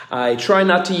I try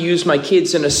not to use my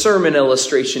kids in a sermon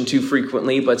illustration too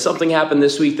frequently, but something happened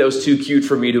this week that was too cute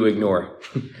for me to ignore.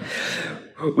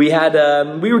 We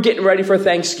were getting ready for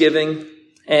Thanksgiving,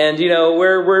 and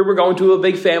we're going to a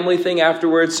big family thing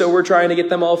afterwards, so we're trying to get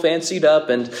them all fancied up,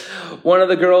 and one of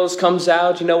the girls comes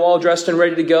out, all dressed and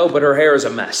ready to go, but her hair is a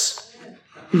mess.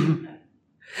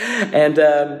 And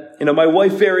my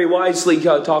wife very wisely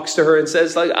talks to her and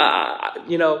says, are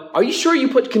you sure you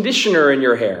put conditioner in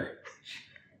your hair?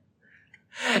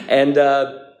 And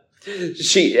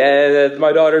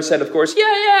my daughter said, of course,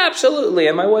 yeah, absolutely.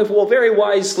 And my wife, very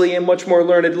wisely and much more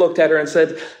learned, looked at her and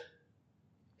said,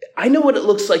 I know what it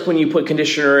looks like when you put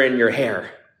conditioner in your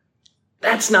hair.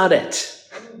 That's not it.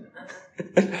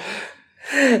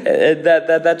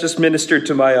 That just ministered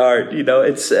to my heart.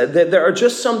 It's there are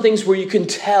just some things where you can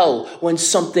tell when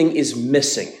something is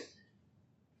missing.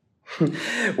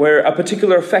 Where a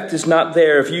particular effect is not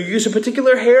there. If you use a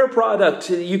particular hair product,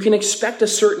 you can expect a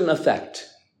certain effect.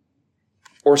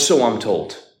 Or so I'm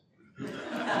told.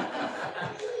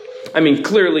 I mean,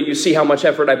 clearly you see how much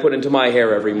effort I put into my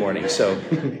hair every morning, so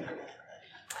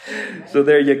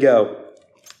there you go.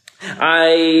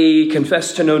 I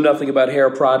confess to know nothing about hair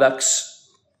products,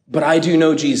 but I do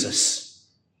know Jesus.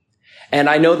 And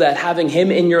I know that having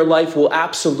him in your life will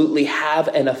absolutely have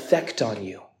an effect on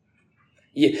you.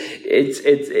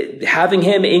 Having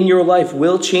him in your life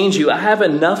will change you. I have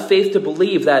enough faith to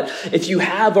believe that if you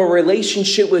have a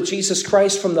relationship with Jesus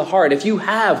Christ from the heart, if you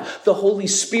have the Holy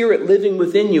Spirit living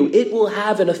within you, it will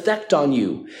have an effect on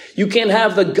you. You can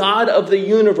have the God of the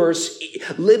universe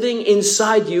living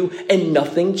inside you and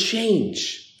nothing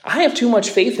change. I have too much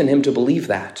faith in him to believe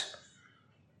that.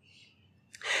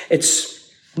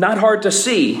 It's not hard to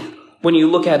see when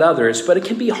you look at others, but it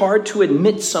can be hard to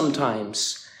admit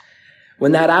sometimes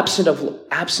when that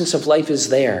absence of life is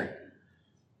there,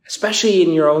 especially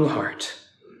in your own heart.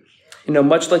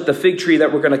 Much like the fig tree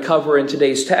that we're going to cover in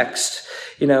today's text.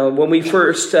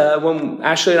 When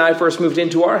Ashley and I first moved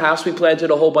into our house, we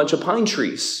planted a whole bunch of pine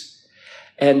trees.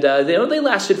 And they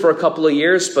lasted for a couple of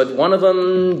years, but one of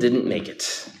them didn't make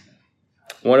it.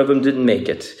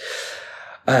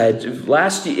 It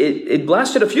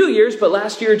lasted a few years, but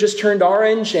last year it just turned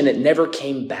orange and it never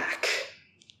came back.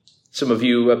 Some of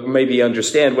you maybe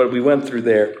understand what we went through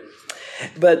there.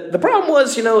 But the problem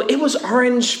was, it was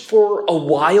orange for a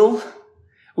while.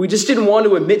 We just didn't want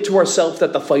to admit to ourselves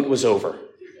that the fight was over.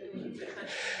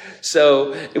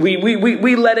 So we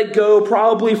let it go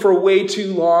probably for way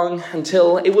too long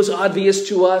until it was obvious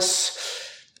to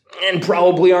us and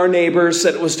probably our neighbors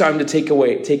that it was time to take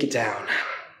it down.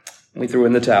 We threw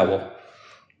in the towel.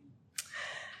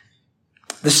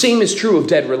 The same is true of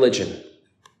dead religion.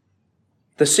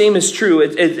 The same is true.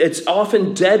 It's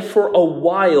often dead for a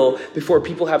while before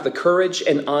people have the courage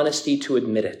and honesty to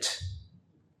admit it.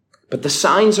 But the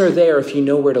signs are there if you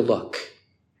know where to look.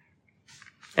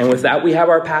 And with that, we have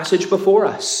our passage before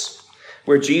us,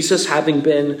 where Jesus, having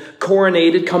been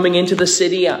coronated, coming into the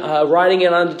city, riding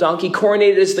in on a donkey,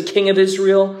 coronated as the King of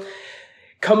Israel,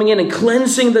 coming in and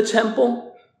cleansing the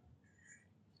temple.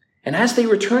 And as they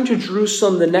return to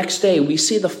Jerusalem the next day, we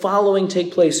see the following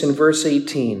take place in verse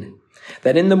 18.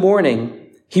 That in the morning,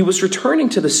 he was returning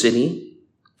to the city.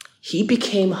 He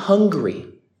became hungry.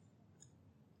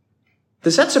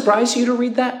 Does that surprise you to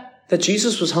read that? That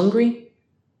Jesus was hungry?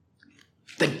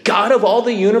 The God of all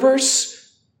the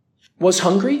universe was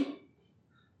hungry?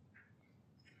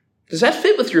 Does that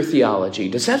fit with your theology?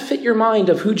 Does that fit your mind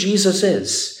of who Jesus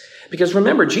is? Because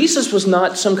remember, Jesus was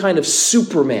not some kind of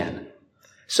Superman,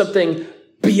 something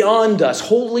beyond us,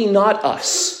 wholly not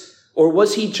us. Or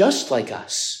was he just like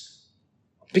us?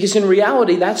 Because in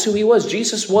reality, that's who he was.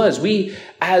 Jesus was. We,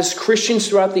 as Christians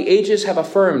throughout the ages, have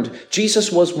affirmed Jesus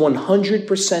was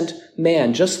 100%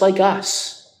 man, just like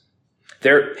us.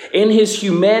 In his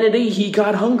humanity, he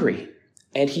got hungry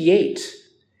and he ate.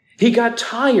 He got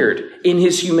tired in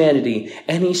his humanity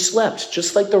and he slept,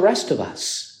 just like the rest of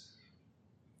us.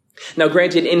 Now,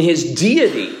 granted, in his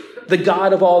deity, the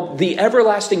God of all, the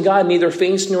everlasting God, neither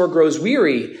faints nor grows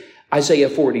weary, Isaiah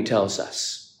 40 tells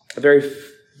us. A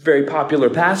very popular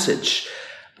passage.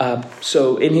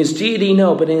 So in his deity,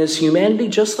 no, but in his humanity,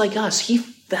 just like us, he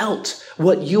felt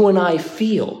what you and I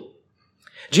feel.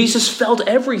 Jesus felt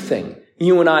everything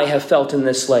you and I have felt in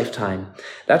this lifetime.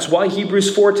 That's why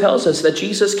Hebrews 4 tells us that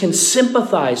Jesus can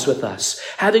sympathize with us,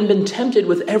 having been tempted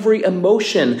with every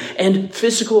emotion and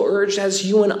physical urge as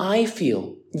you and I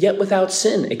feel, yet without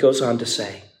sin, it goes on to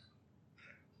say.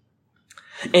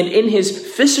 And in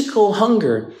his physical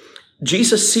hunger,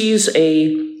 Jesus sees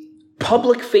a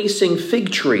public-facing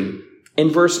fig tree in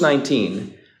verse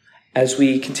 19 as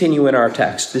we continue in our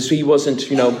text. He wasn't,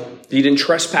 He didn't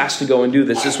trespass to go and do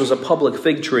this. This was a public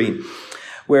fig tree.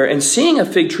 And seeing a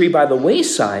fig tree by the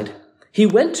wayside, he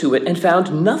went to it and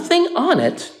found nothing on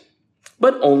it,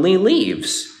 but only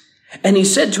leaves. And he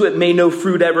said to it, "May no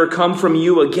fruit ever come from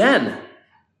you again."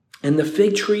 And the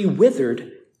fig tree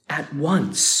withered at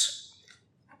once.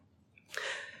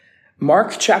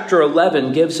 Mark chapter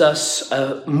 11 gives us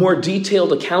a more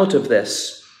detailed account of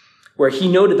this, where he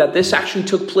noted that this actually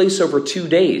took place over 2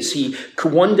 days.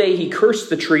 One day he cursed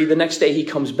the tree, the next day he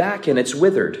comes back and it's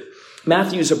withered.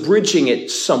 Matthew's abridging it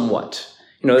somewhat.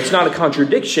 It's not a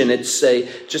contradiction. It's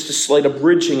just a slight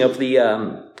abridging of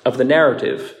the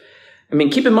narrative.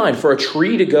 Keep in mind, for a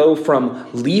tree to go from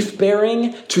leaf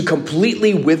bearing to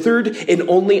completely withered in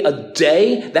only a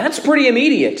day, that's pretty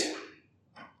immediate.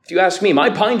 If you ask me, my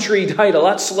pine tree died a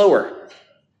lot slower.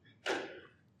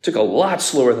 Took a lot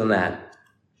slower than that.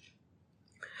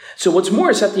 So what's more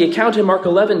is that the account in Mark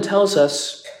 11 tells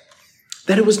us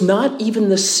that it was not even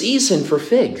the season for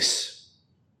figs.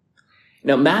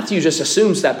 Now, Matthew just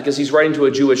assumes that because he's writing to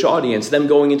a Jewish audience. Them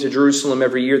going into Jerusalem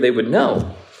every year, they would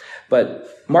know.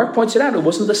 But Mark points it out, it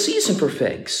wasn't the season for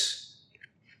figs.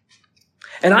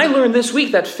 And I learned this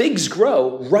week that figs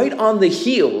grow right on the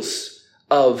heels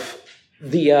of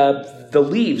the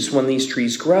leaves when these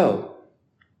trees grow.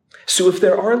 So if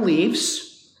there are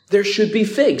leaves, there should be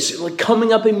figs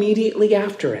coming up immediately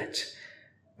after it.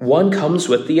 One comes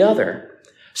with the other.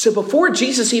 So before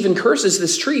Jesus even curses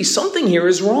this tree, something here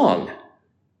is wrong.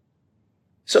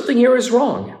 Something here is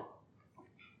wrong.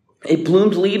 It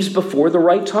bloomed leaves before the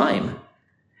right time.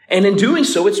 And in doing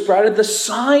so, it sprouted the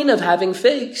sign of having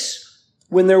figs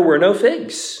when there were no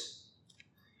figs.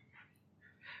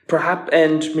 Perhaps,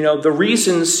 the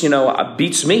reasons,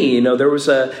 beats me.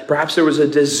 Perhaps there was a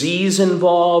disease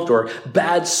involved, or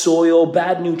bad soil,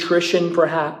 bad nutrition,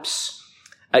 perhaps.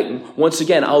 Once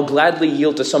again, I'll gladly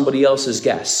yield to somebody else's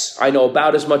guess. I know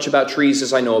about as much about trees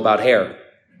as I know about hair.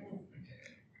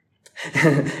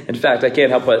 In fact, I can't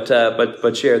help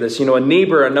but share this. A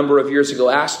neighbor a number of years ago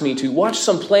asked me to watch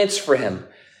some plants for him.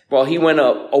 While he went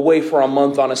away for a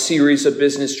month on a series of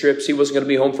business trips, he wasn't going to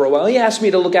be home for a while. He asked me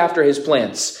to look after his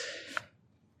plants.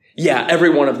 Yeah, every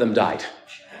one of them died.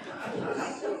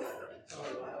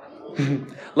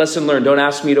 Lesson learned, don't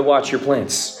ask me to watch your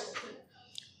plants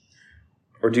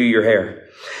or do your hair.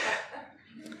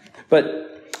 But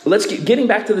getting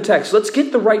back to the text, let's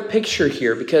get the right picture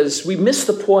here, because we miss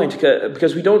the point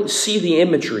because we don't see the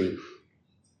imagery.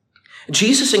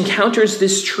 Jesus encounters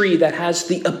this tree that has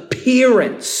the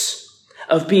appearance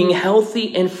of being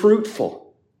healthy and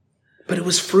fruitful, but it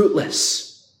was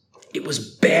fruitless. It was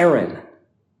barren.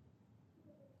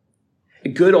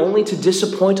 Good only to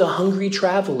disappoint a hungry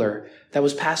traveler that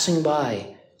was passing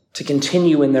by to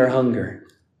continue in their hunger,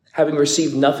 having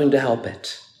received nothing to help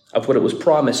it of what it was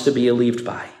promised to be relieved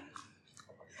by.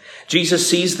 Jesus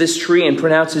sees this tree and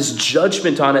pronounces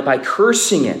judgment on it by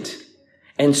cursing it.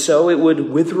 And so it would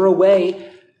wither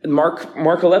away. Mark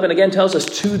 11 again tells us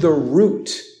to the root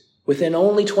within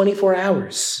only 24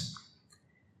 hours.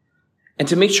 And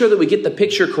to make sure that we get the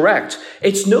picture correct,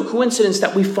 it's no coincidence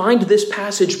that we find this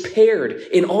passage paired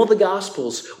in all the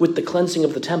Gospels with the cleansing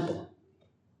of the temple.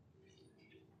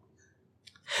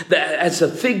 As the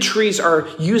fig trees are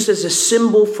used as a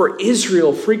symbol for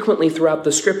Israel frequently throughout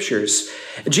the scriptures,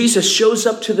 Jesus shows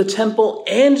up to the temple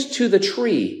and to the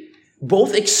tree,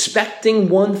 both expecting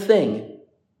one thing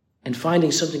and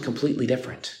finding something completely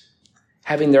different,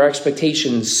 having their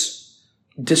expectations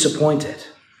disappointed.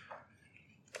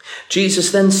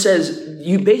 Jesus then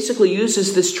basically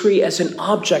uses this tree as an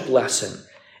object lesson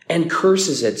and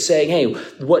curses it, saying, hey,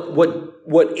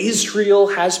 what Israel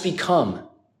has become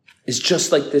is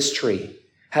just like this tree,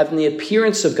 having the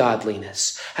appearance of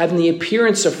godliness, having the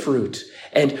appearance of fruit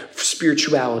and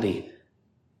spirituality,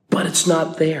 but it's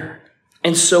not there.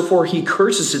 And so forth he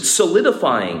curses it,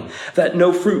 solidifying that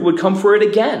no fruit would come for it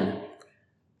again,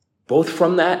 both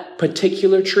from that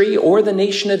particular tree or the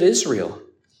nation of Israel.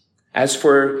 As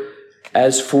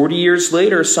 40 years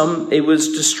later, it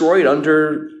was destroyed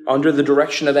under the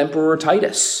direction of Emperor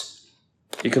Titus.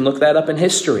 You can look that up in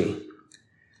history.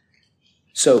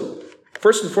 So,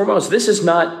 first and foremost, this is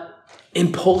not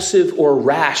impulsive or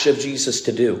rash of Jesus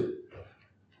to do.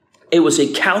 It was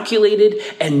a calculated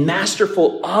and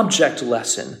masterful object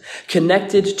lesson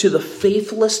connected to the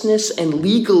faithlessness and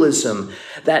legalism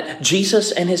that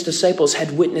Jesus and his disciples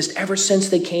had witnessed ever since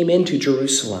they came into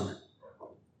Jerusalem.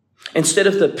 Instead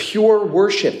of the pure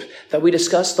worship that we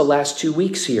discussed the last 2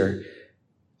 weeks here,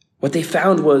 what they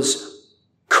found was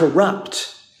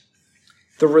corrupt.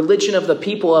 The religion of the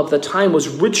people of the time was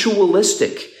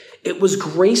ritualistic It was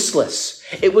graceless.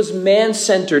 It was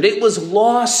man-centered. It was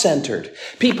law-centered.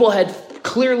 People had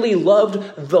clearly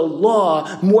loved the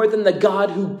law more than the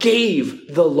God who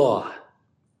gave the law,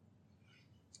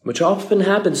 which often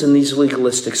happens in these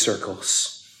legalistic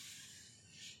circles.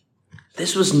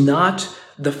 This was not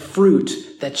the fruit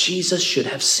that Jesus should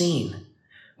have seen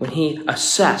when he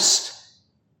assessed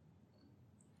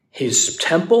his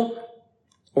temple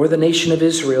or the nation of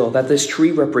Israel that this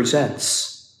tree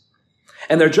represents.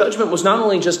 And their judgment was not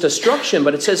only just destruction,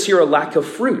 but it says here a lack of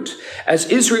fruit, as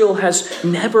Israel has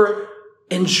never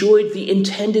enjoyed the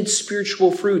intended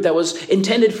spiritual fruit that was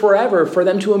intended forever for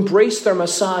them to embrace their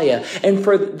Messiah and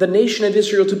for the nation of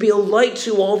Israel to be a light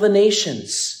to all the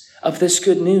nations of this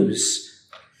good news.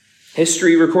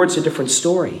 History records a different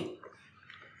story.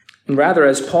 And rather,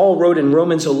 as Paul wrote in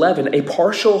Romans 11, a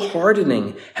partial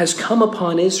hardening has come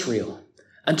upon Israel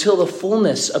until the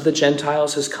fullness of the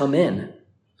Gentiles has come in.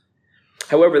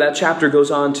 However, that chapter goes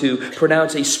on to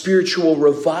pronounce a spiritual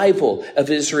revival of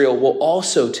Israel will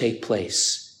also take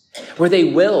place, where they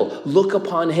will look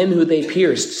upon him who they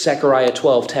pierced, Zechariah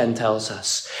 12:10 tells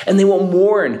us, and they will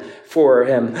mourn for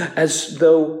him as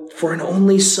though for an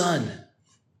only son.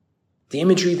 The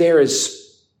imagery there is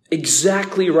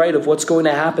exactly right of what's going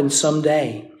to happen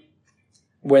someday,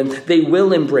 when they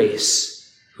will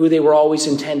embrace who they were always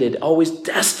intended, always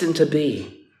destined to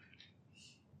be.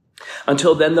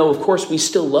 Until then, though, of course, we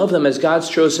still love them as God's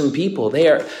chosen people.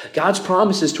 God's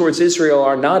promises towards Israel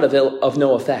are not of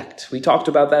no effect. We talked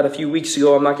about that a few weeks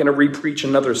ago. I'm not going to re-preach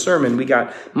another sermon. We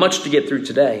got much to get through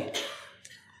today.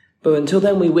 But until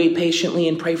then, we wait patiently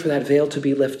and pray for that veil to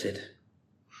be lifted.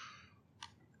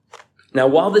 Now,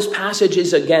 while this passage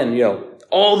is, again,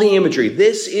 all the imagery,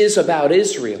 this is about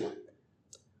Israel,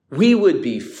 we would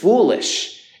be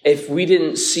foolish if we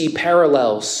didn't see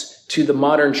parallels to the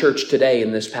modern church today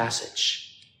in this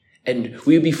passage. And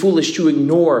we would be foolish to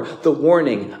ignore the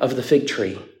warning of the fig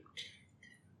tree.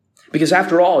 Because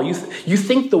after all, you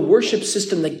think the worship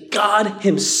system that God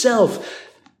himself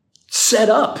set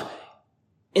up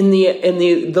in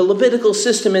the Levitical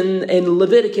system in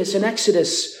Leviticus and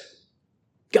Exodus,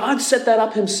 God set that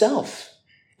up himself.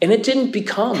 And it didn't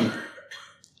become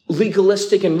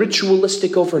legalistic and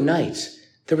ritualistic overnight.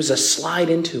 There was a slide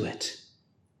into it.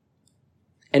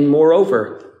 And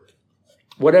moreover,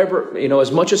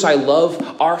 as much as I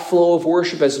love our flow of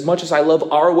worship, as much as I love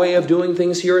our way of doing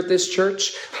things here at this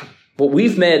church, what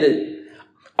we've made,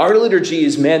 our liturgy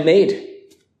is man-made,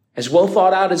 as well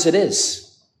thought out as it is.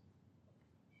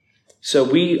 So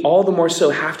we all the more so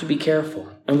have to be careful,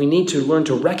 and we need to learn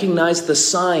to recognize the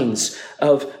signs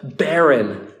of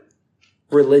barren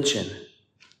religion,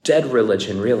 dead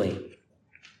religion, really.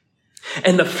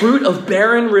 And the fruit of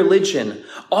barren religion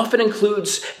often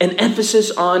includes an emphasis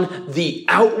on the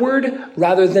outward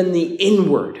rather than the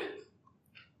inward.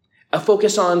 A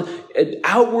focus on an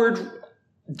outward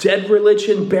dead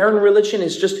religion, barren religion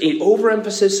is just an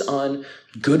overemphasis on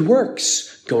good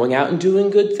works, going out and doing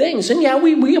good things. And yeah,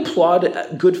 we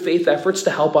applaud good faith efforts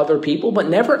to help other people, but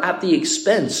never at the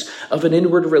expense of an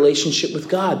inward relationship with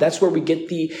God. That's where we get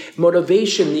the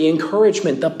motivation, the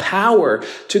encouragement, the power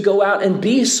to go out and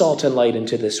be salt and light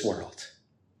into this world.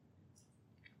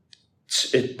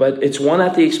 But it's one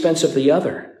at the expense of the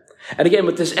other. And again,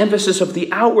 with this emphasis of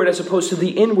the outward as opposed to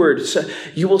the inward, so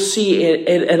you will see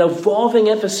an evolving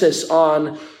emphasis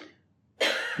on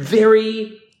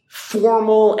very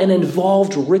formal and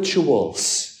involved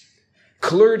rituals.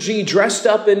 Clergy dressed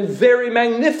up in very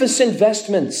magnificent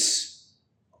vestments.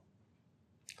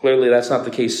 Clearly, that's not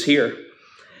the case here.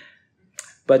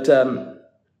 But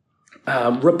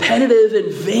repetitive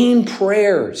and vain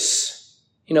prayers.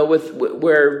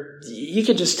 Where you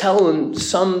could just tell in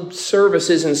some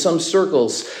services, in some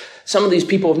circles, some of these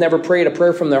people have never prayed a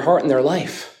prayer from their heart in their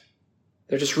life.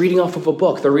 They're just reading off of a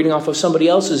book. They're reading off of somebody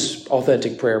else's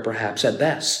authentic prayer, perhaps, at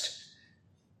best.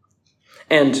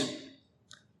 And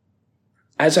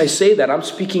as I say that, I'm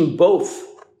speaking both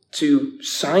to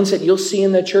signs that you'll see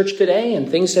in the church today and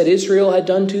things that Israel had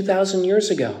done 2,000 years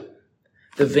ago.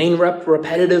 The vain,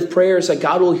 repetitive prayers that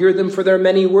God will hear them for their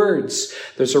many words.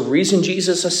 There's a reason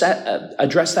Jesus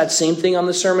addressed that same thing on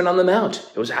the Sermon on the Mount.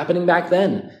 It was happening back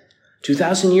then.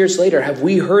 2,000 years later, have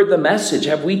we heard the message?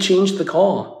 Have we changed the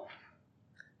call?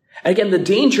 And again, the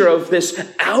danger of this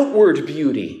outward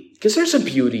beauty, because there's a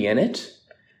beauty in it.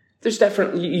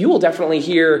 You will definitely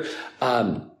hear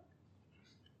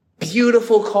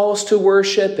beautiful calls to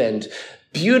worship and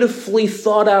beautifully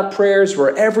thought out prayers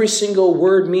where every single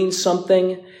word means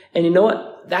something. And you know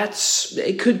what?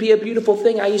 It could be a beautiful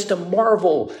thing. I used to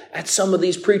marvel at some of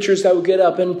these preachers that would get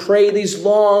up and pray these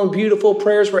long, beautiful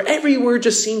prayers where every word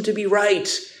just seemed to be right.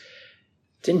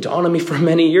 It didn't dawn on me for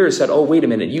many years that, oh, wait a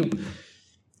minute,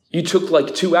 you took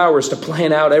like 2 hours to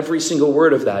plan out every single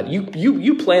word of that.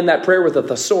 You planned that prayer with a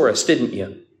thesaurus, didn't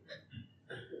you?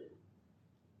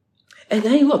 And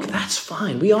hey, look, that's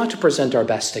fine. We ought to present our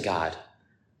best to God.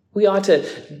 We ought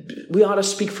to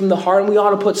speak from the heart, and we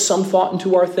ought to put some thought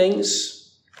into our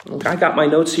things. I got my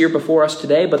notes here before us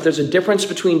today, but there's a difference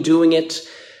between doing it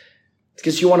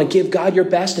because you want to give God your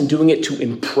best and doing it to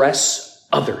impress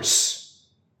others.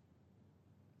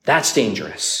 That's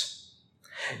dangerous.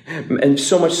 And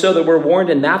so much so that we're warned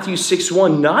in Matthew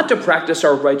 6:1 not to practice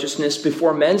our righteousness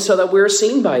before men so that we're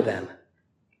seen by them.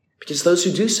 Because those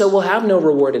who do so will have no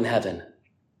reward in heaven.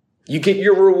 You get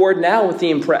your reward now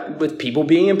with people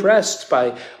being impressed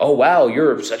by, oh, wow,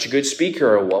 you're such a good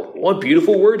speaker. What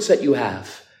beautiful words that you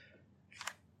have.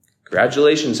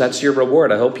 Congratulations, that's your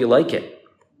reward. I hope you like it.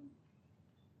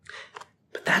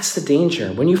 But that's the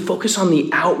danger. When you focus on the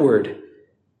outward,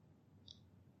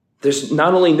 there's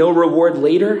not only no reward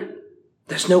later,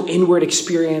 there's no inward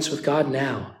experience with God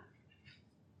now.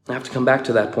 I have to come back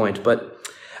to that point, but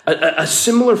a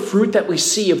similar fruit that we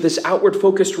see of this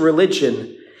outward-focused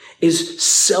religion is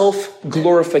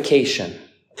self-glorification.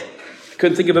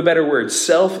 Couldn't think of a better word,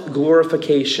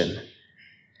 self-glorification.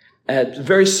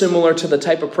 Very similar to the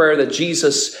type of prayer that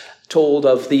Jesus told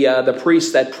of the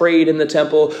priest that prayed in the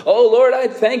temple. Oh, Lord, I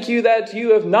thank you that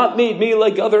you have not made me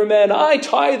like other men. I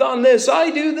tithe on this, I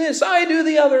do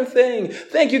the other thing.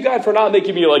 Thank you, God, for not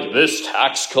making me like this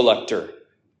tax collector.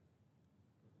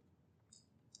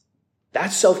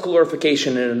 That's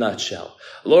self-glorification in a nutshell.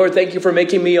 Lord, thank you for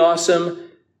making me awesome.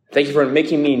 Thank you for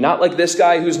making me not like this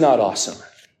guy who's not awesome.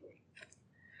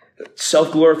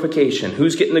 Self-glorification.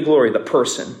 Who's getting the glory? The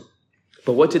person.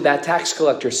 But what did that tax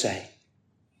collector say?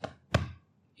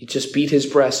 He just beat his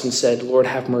breast and said, Lord,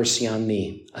 have mercy on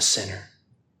me, a sinner.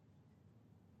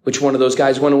 Which one of those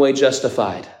guys went away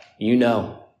justified? You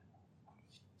know.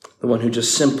 The one who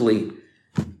just simply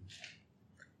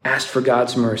asked for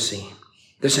God's mercy.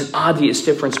 There's an obvious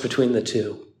difference between the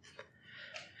two.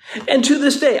 And to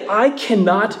this day, I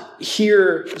cannot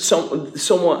hear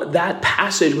someone that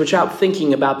passage without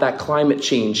thinking about that climate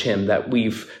change hymn that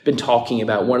we've been talking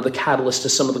about, one of the catalysts to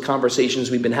some of the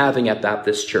conversations we've been having at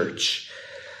Baptist Church,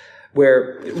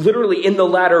 where literally in the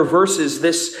latter verses,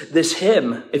 this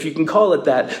hymn, if you can call it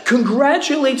that,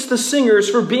 congratulates the singers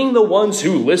for being the ones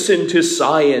who listen to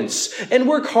science and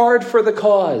work hard for the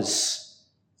cause.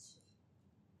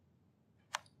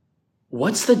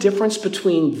 What's the difference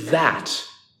between that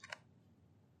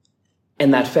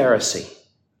and that Pharisee?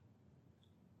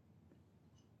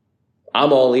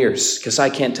 I'm all ears because I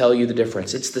can't tell you the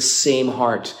difference. It's the same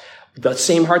heart. The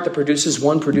same heart that produces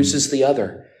one produces the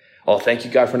other. Oh, thank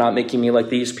you, God, for not making me like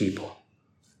these people.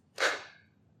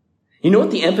 You know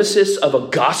what the emphasis of a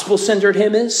gospel-centered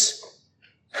hymn is?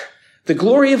 The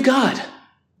glory of God.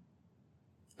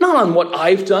 Not on what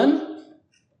I've done.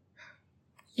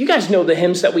 You guys know the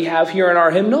hymns that we have here in our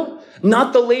hymnal.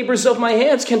 Not the labors of my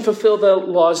hands can fulfill the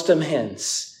law's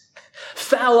demands.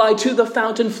 Foul I to the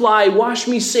fountain fly, wash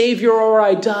me, Savior, or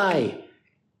I die.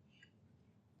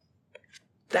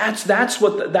 That's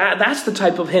the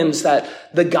type of hymns that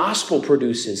the gospel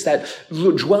produces, that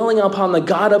dwelling upon the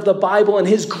God of the Bible and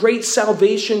his great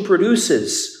salvation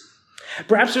produces.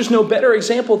 Perhaps there's no better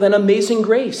example than Amazing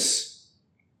Grace.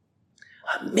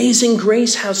 Amazing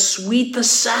grace, how sweet the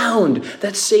sound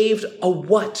that saved a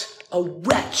what? A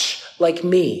wretch like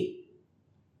me.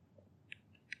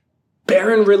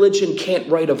 Barren religion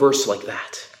can't write a verse like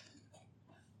that.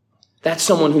 That's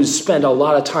someone who's spent a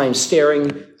lot of time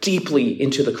staring deeply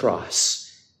into the cross.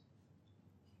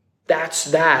 That's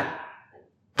the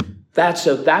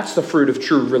fruit of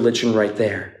true religion right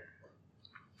there.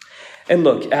 And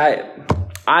look,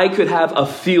 I could have a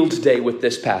field day with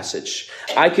this passage.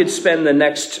 I could spend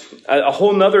a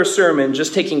whole nother sermon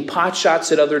just taking pot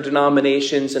shots at other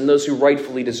denominations and those who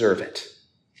rightfully deserve it.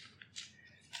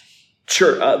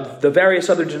 The various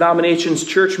other denominations,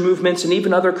 church movements, and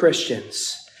even other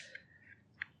Christians.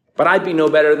 But I'd be no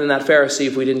better than that Pharisee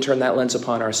if we didn't turn that lens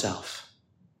upon ourselves.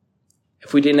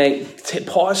 If we didn't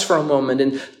pause for a moment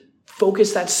and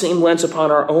focus that same lens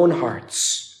upon our own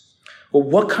hearts. Well,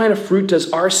 what kind of fruit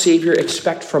does our Savior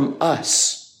expect from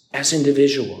us as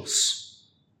individuals?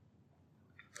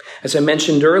 As I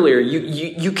mentioned earlier,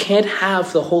 you can't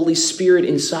have the Holy Spirit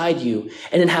inside you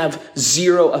and have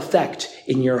zero effect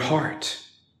in your heart.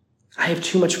 I have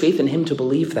too much faith in him to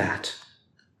believe that.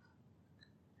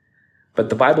 But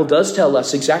the Bible does tell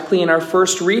us exactly in our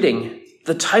first reading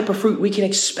the type of fruit we can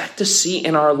expect to see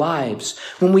in our lives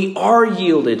when we are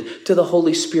yielded to the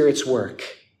Holy Spirit's work.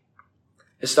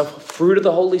 As the fruit of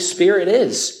the Holy Spirit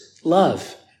is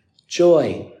love,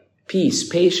 joy, peace,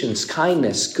 patience,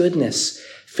 kindness, goodness,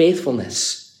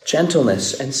 faithfulness,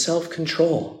 gentleness, and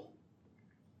self-control.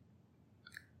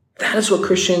 That is what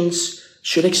Christians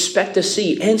should expect to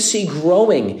see and see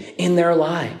growing in their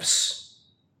lives.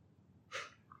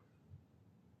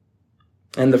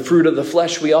 And the fruit of the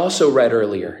flesh we also read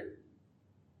earlier.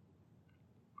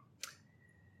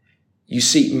 You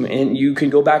see, and you can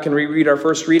go back and reread our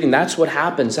first reading. That's what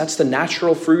happens. That's the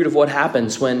natural fruit of what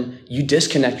happens when you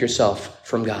disconnect yourself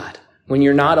from God. When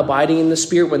you're not abiding in the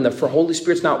Spirit, when the Holy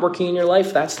Spirit's not working in your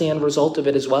life, that's the end result of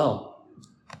it as well.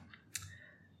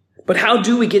 But how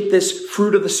do we get this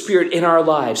fruit of the Spirit in our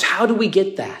lives? How do we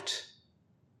get that?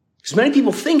 Because many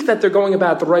people think that they're going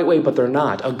about it the right way, but they're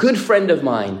not. A good friend of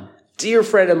mine, dear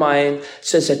friend of mine,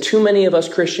 says that too many of us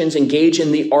Christians engage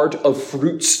in the art of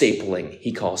fruit stapling,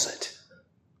 he calls it.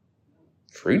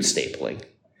 Fruit stapling.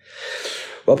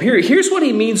 Well, here's what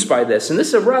he means by this, and this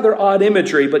is a rather odd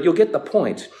imagery, but you'll get the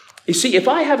point. You see, if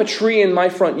I have a tree in my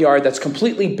front yard that's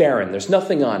completely barren, there's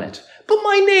nothing on it, but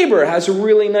my neighbor has a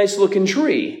really nice looking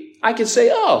tree, I could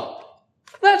say, oh,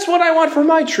 that's what I want for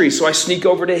my tree. So I sneak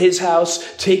over to his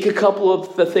house, take a couple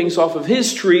of the things off of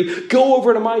his tree, go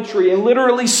over to my tree, and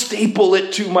literally staple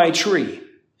it to my tree.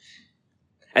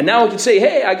 And now I can say,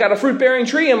 hey, I got a fruit-bearing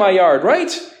tree in my yard,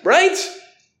 right? Right?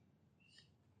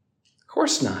 Of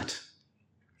course not.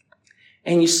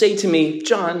 And you say to me,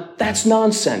 John, that's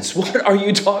nonsense. What are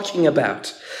you talking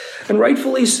about? And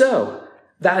rightfully so.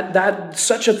 That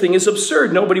such a thing is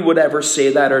absurd. Nobody would ever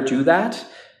say that or do that,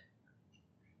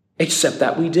 except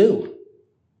that we do.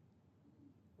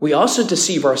 We also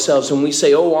deceive ourselves when we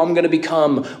say, oh, I'm going to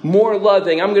become more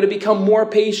loving. I'm going to become more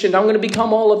patient. I'm going to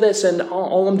become all of this. And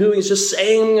all I'm doing is just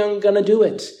saying I'm going to do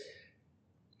it.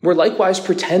 We're likewise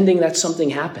pretending that something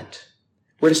happened.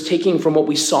 We're just taking from what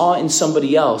we saw in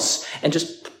somebody else and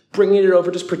just bringing it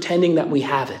over, just pretending that we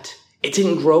have it. It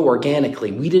didn't grow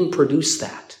organically. We didn't produce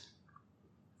that.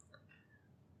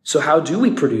 So how do we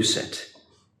produce it?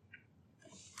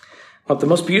 Well, the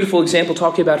most beautiful example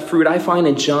talking about fruit I find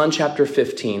in John chapter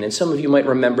 15. And some of you might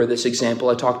remember this example.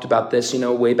 I talked about this,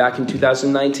 way back in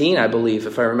 2019, I believe,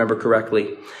 if I remember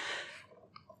correctly,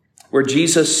 where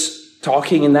Jesus,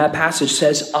 talking in that passage,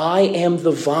 says, I am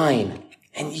the vine,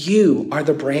 and you are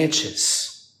the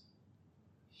branches.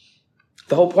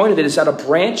 The whole point of it is that a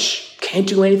branch can't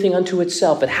do anything unto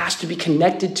itself. It has to be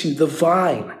connected to the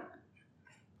vine.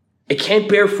 It can't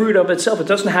bear fruit of itself. It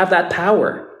doesn't have that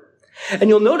power. And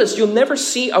you'll notice you'll never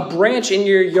see a branch in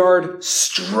your yard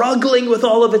struggling with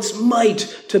all of its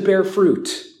might to bear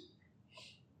fruit.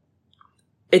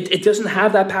 It doesn't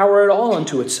have that power at all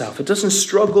unto itself. It doesn't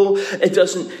struggle. It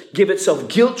doesn't give itself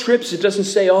guilt trips. It doesn't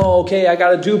say, oh, okay, I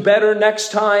got to do better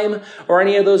next time, or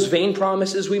any of those vain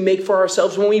promises we make for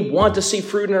ourselves when we want to see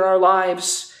fruit in our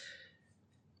lives.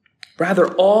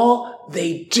 Rather, all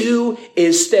they do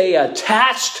is stay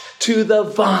attached to the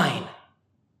vine.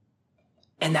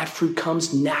 And that fruit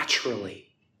comes naturally.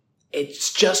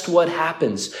 It's just what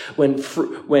happens.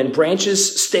 When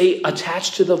branches stay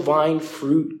attached to the vine,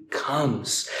 fruit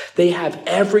comes. They have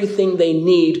everything they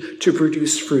need to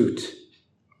produce fruit.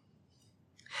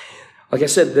 Like I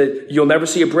said, you'll never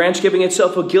see a branch giving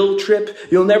itself a guilt trip.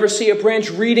 You'll never see a branch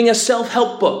reading a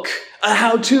self-help book, a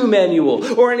how-to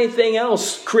manual, or anything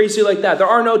else crazy like that. There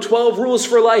are no 12 rules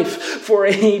for life for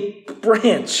a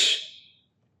branch.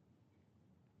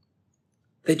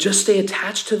 They just stay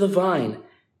attached to the vine.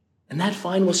 And that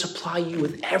vine will supply you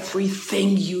with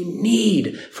everything you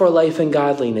need for life and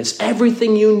godliness.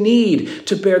 Everything you need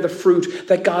to bear the fruit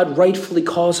that God rightfully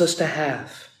calls us to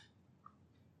have.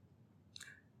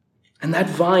 And that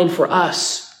vine for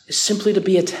us is simply to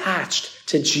be attached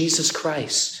to Jesus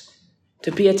Christ.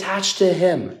 To be attached to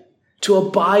Him. To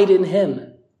abide in Him.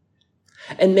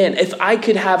 And man, if I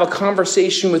could have a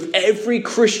conversation with every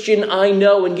Christian I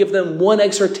know and give them one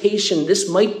exhortation, this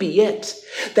might be it.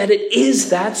 That it is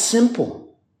that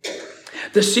simple.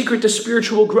 The secret to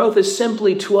spiritual growth is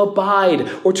simply to abide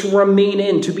or to remain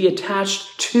in, to be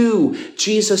attached to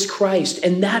Jesus Christ.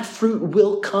 And that fruit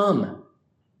will come.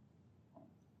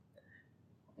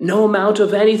 No amount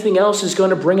of anything else is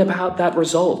going to bring about that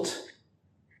result.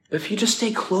 But if you just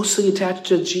stay closely attached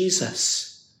to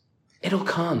Jesus, it'll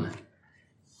come.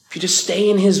 If you just stay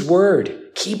in His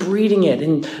Word, keep reading it.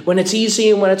 And when it's easy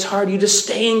and when it's hard, you just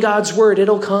stay in God's Word,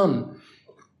 it'll come.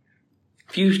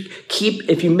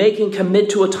 If you make and commit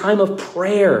to a time of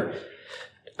prayer,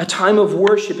 a time of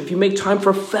worship, if you make time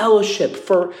for fellowship,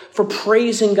 for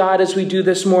praising God as we do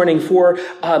this morning, or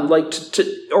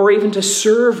even to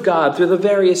serve God through the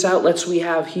various outlets we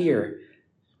have here,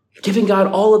 giving God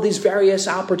all of these various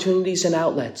opportunities and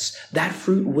outlets, that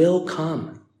fruit will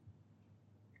come.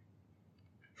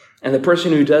 And the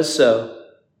person who does so,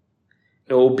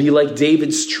 it will be like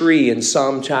David's tree in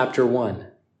Psalm chapter 1.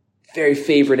 Very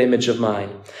favorite image of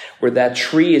mine, where that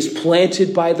tree is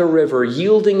planted by the river,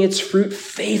 yielding its fruit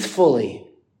faithfully.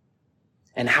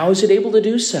 And how is it able to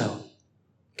do so?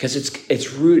 Because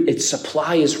its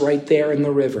supply is right there in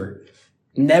the river.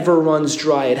 Never runs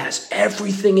dry. It has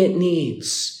everything it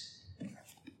needs.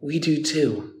 We do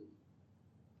too.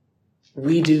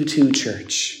 We do too,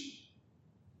 church.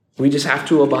 We just have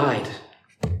to abide.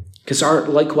 Because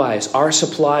likewise, our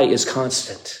supply is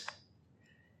constant.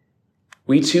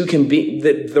 We too can be,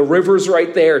 the river's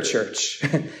right there, church.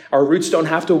 Our roots don't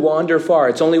have to wander far.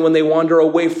 It's only when they wander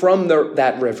away from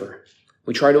that river.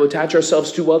 We try to attach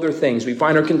ourselves to other things. We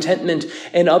find our contentment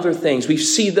in other things. We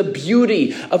see the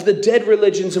beauty of the dead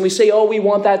religions and we say, oh, we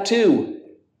want that too.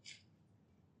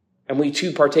 And we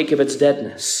too partake of its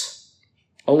deadness.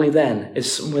 Only then,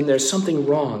 when there's something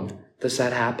wrong, does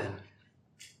that happen.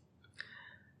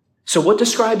 So what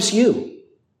describes you?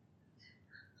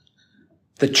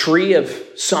 The tree of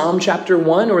Psalm chapter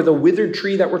 1 or the withered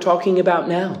tree that we're talking about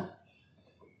now?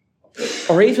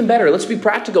 Or even better, let's be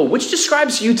practical. Which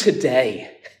describes you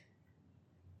today?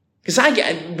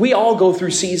 Because we all go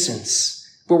through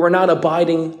seasons where we're not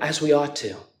abiding as we ought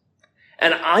to.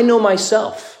 And I know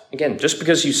myself, again, just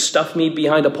because you stuff me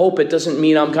behind a pulpit doesn't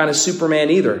mean I'm kind of Superman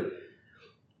either.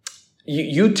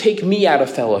 You take me out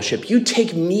of fellowship. You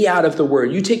take me out of the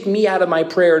word. You take me out of my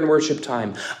prayer and worship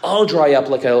time. I'll dry up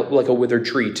like a withered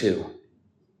tree too.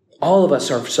 All of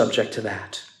us are subject to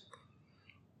that.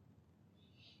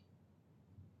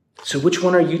 So which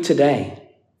one are you today?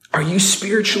 Are you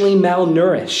spiritually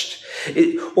malnourished?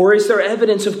 Or is there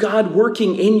evidence of God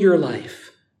working in your life?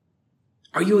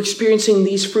 Are you experiencing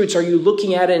these fruits? Are you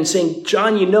looking at it and saying,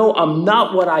 John, I'm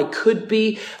not what I could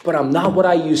be, but I'm not what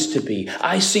I used to be.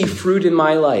 I see fruit in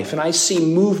my life and I see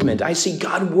movement. I see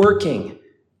God working.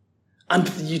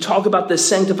 You talk about the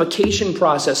sanctification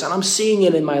process and I'm seeing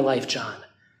it in my life, John.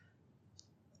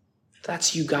 If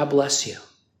that's you, God bless you.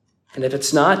 And if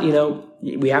it's not,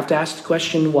 we have to ask the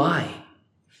question, why?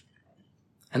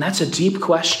 And that's a deep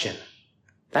question.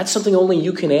 That's something only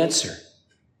you can answer.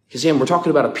 Because, we're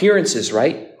talking about appearances,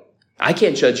 right? I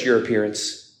can't judge your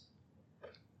appearance.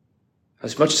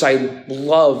 As much as I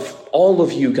love all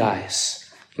of you guys,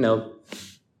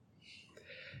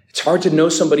 it's hard to know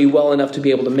somebody well enough to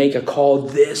be able to make a call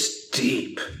this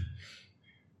deep.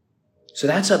 So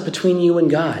that's up between you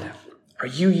and God. Are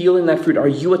you yielding that fruit? Are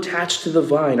you attached to the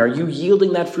vine? Are you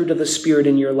yielding that fruit of the Spirit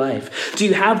in your life? Do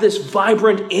you have this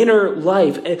vibrant inner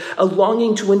life, a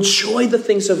longing to enjoy the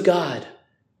things of God?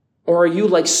 Or are you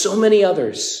like so many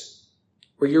others,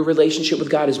 where your relationship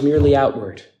with God is merely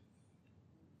outward,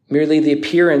 merely the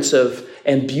appearance of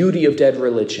and beauty of dead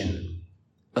religion,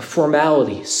 of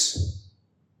formalities,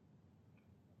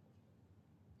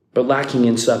 but lacking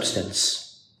in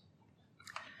substance?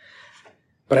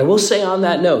 But I will say on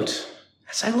that note,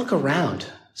 as I look around,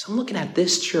 as I'm looking at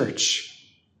this church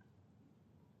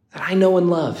that I know and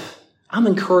love, I'm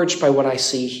encouraged by what I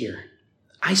see here.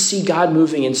 I see God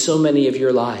moving in so many of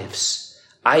your lives.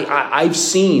 I've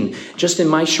seen, just in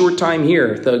my short time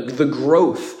here, the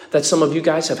growth that some of you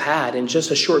guys have had in just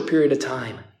a short period of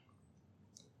time.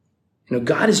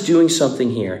 God is doing something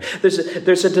here. There's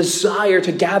a desire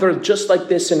to gather just like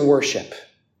this in worship.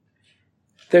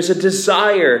 There's a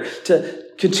desire to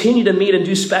continue to meet and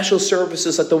do special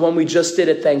services like the one we just did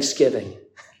at Thanksgiving.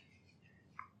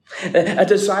 A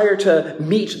desire to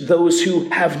meet those who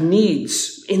have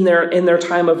needs in their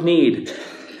time of need.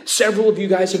 Several of you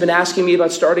guys have been asking me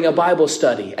about starting a Bible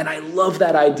study, and I love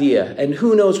that idea. And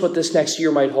who knows what this next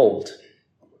year might hold.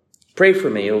 Pray for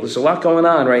me. There's a lot going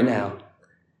on right now.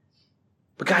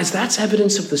 But guys, that's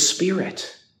evidence of the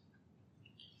Spirit.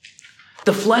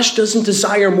 The flesh doesn't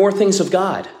desire more things of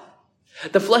God.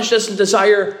 The flesh doesn't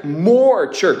desire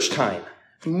more church time,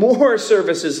 more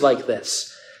services like this.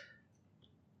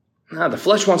 No, the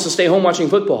flesh wants to stay home watching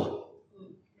football.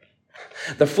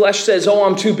 The flesh says,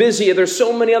 I'm too busy. There's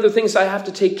so many other things I have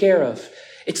to take care of.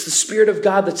 It's the Spirit of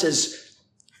God that says,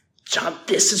 John,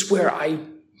 this is where I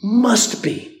must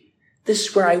be. This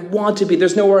is where I want to be.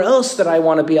 There's nowhere else that I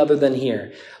want to be other than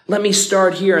here. Let me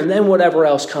start here, and then whatever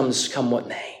else comes, come what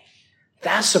may.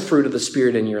 That's the fruit of the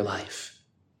Spirit in your life.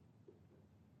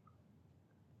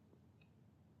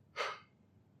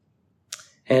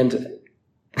 And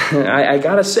I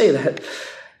gotta say that,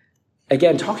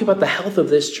 again, talking about the health of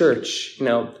this church,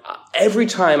 every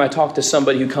time I talk to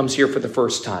somebody who comes here for the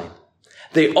first time,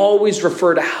 they always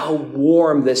refer to how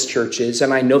warm this church is,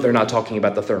 and I know they're not talking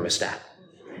about the thermostat.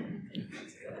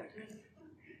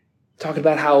 talking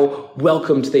about how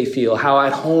welcomed they feel, how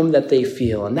at home that they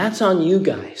feel. And that's on you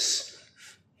guys.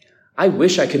 I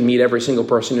wish I could meet every single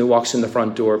person who walks in the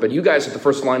front door, but you guys are the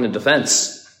first line of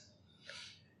defense.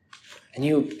 And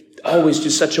you always do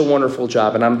such a wonderful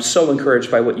job, and I'm so encouraged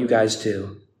by what you guys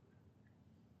do.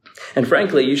 And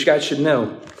frankly, you guys should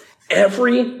know,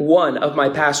 every one of my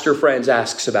pastor friends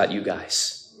asks about you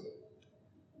guys.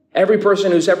 Every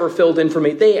person who's ever filled in for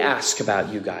me, they ask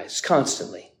about you guys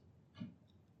constantly.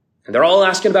 And they're all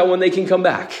asking about when they can come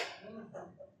back.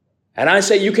 And I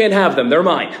say, you can't have them. They're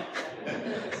mine.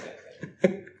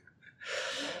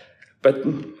 But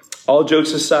all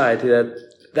jokes aside,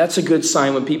 that's a good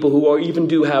sign when people who even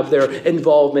do have their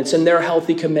involvements and their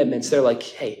healthy commitments, they're like,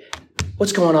 hey,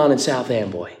 what's going on in South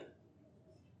Amboy?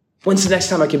 When's the next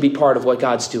time I can be part of what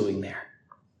God's doing there?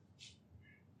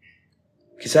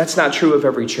 Because that's not true of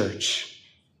every church.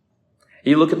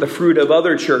 You look at the fruit of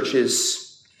other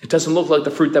churches, it doesn't look like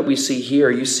the fruit that we see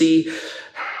here. You see,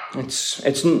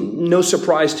 it's no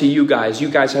surprise to you guys. You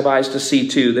guys have eyes to see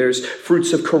too. There's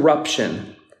fruits of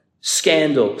corruption,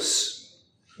 scandals,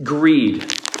 greed,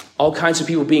 all kinds of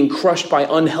people being crushed by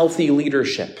unhealthy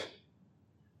leadership.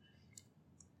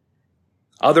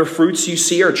 Other fruits you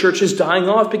see are churches dying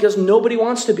off because nobody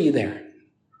wants to be there.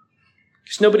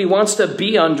 Because nobody wants to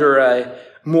be under a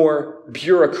more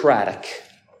bureaucratic,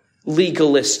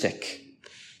 legalistic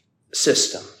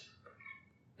system.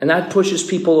 And that pushes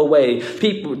people away.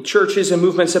 Churches and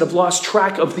movements that have lost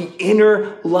track of the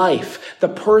inner life, the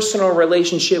personal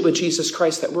relationship with Jesus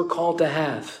Christ that we're called to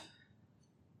have.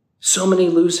 So many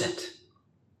lose it.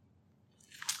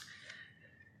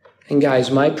 And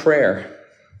guys, my prayer,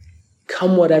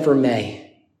 come whatever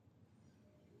may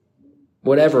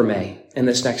in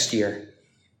this next year,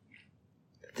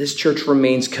 this church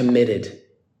remains committed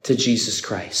to Jesus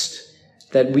Christ.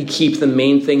 That we keep the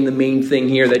main thing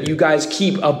here. That you guys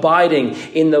keep abiding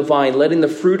in the vine, letting the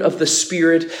fruit of the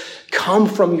Spirit come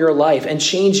from your life and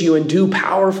change you and do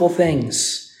powerful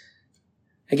things.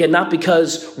 Again, not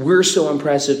because we're so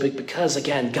impressive, but because,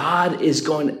 again, God is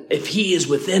if He is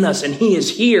within us and He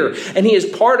is here and He is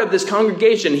part of this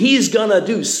congregation, He's gonna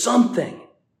do something.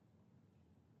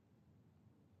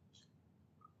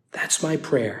 That's my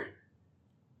prayer.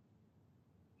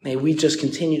 May we just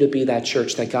continue to be that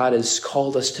church that God has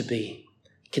called us to be,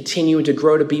 continuing to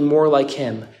grow to be more like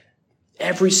Him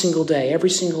every single day, every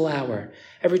single hour,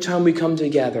 every time we come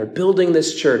together, building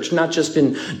this church, not just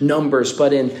in numbers,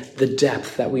 but in the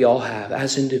depth that we all have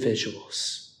as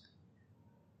individuals.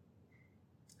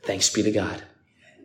 Thanks be to God.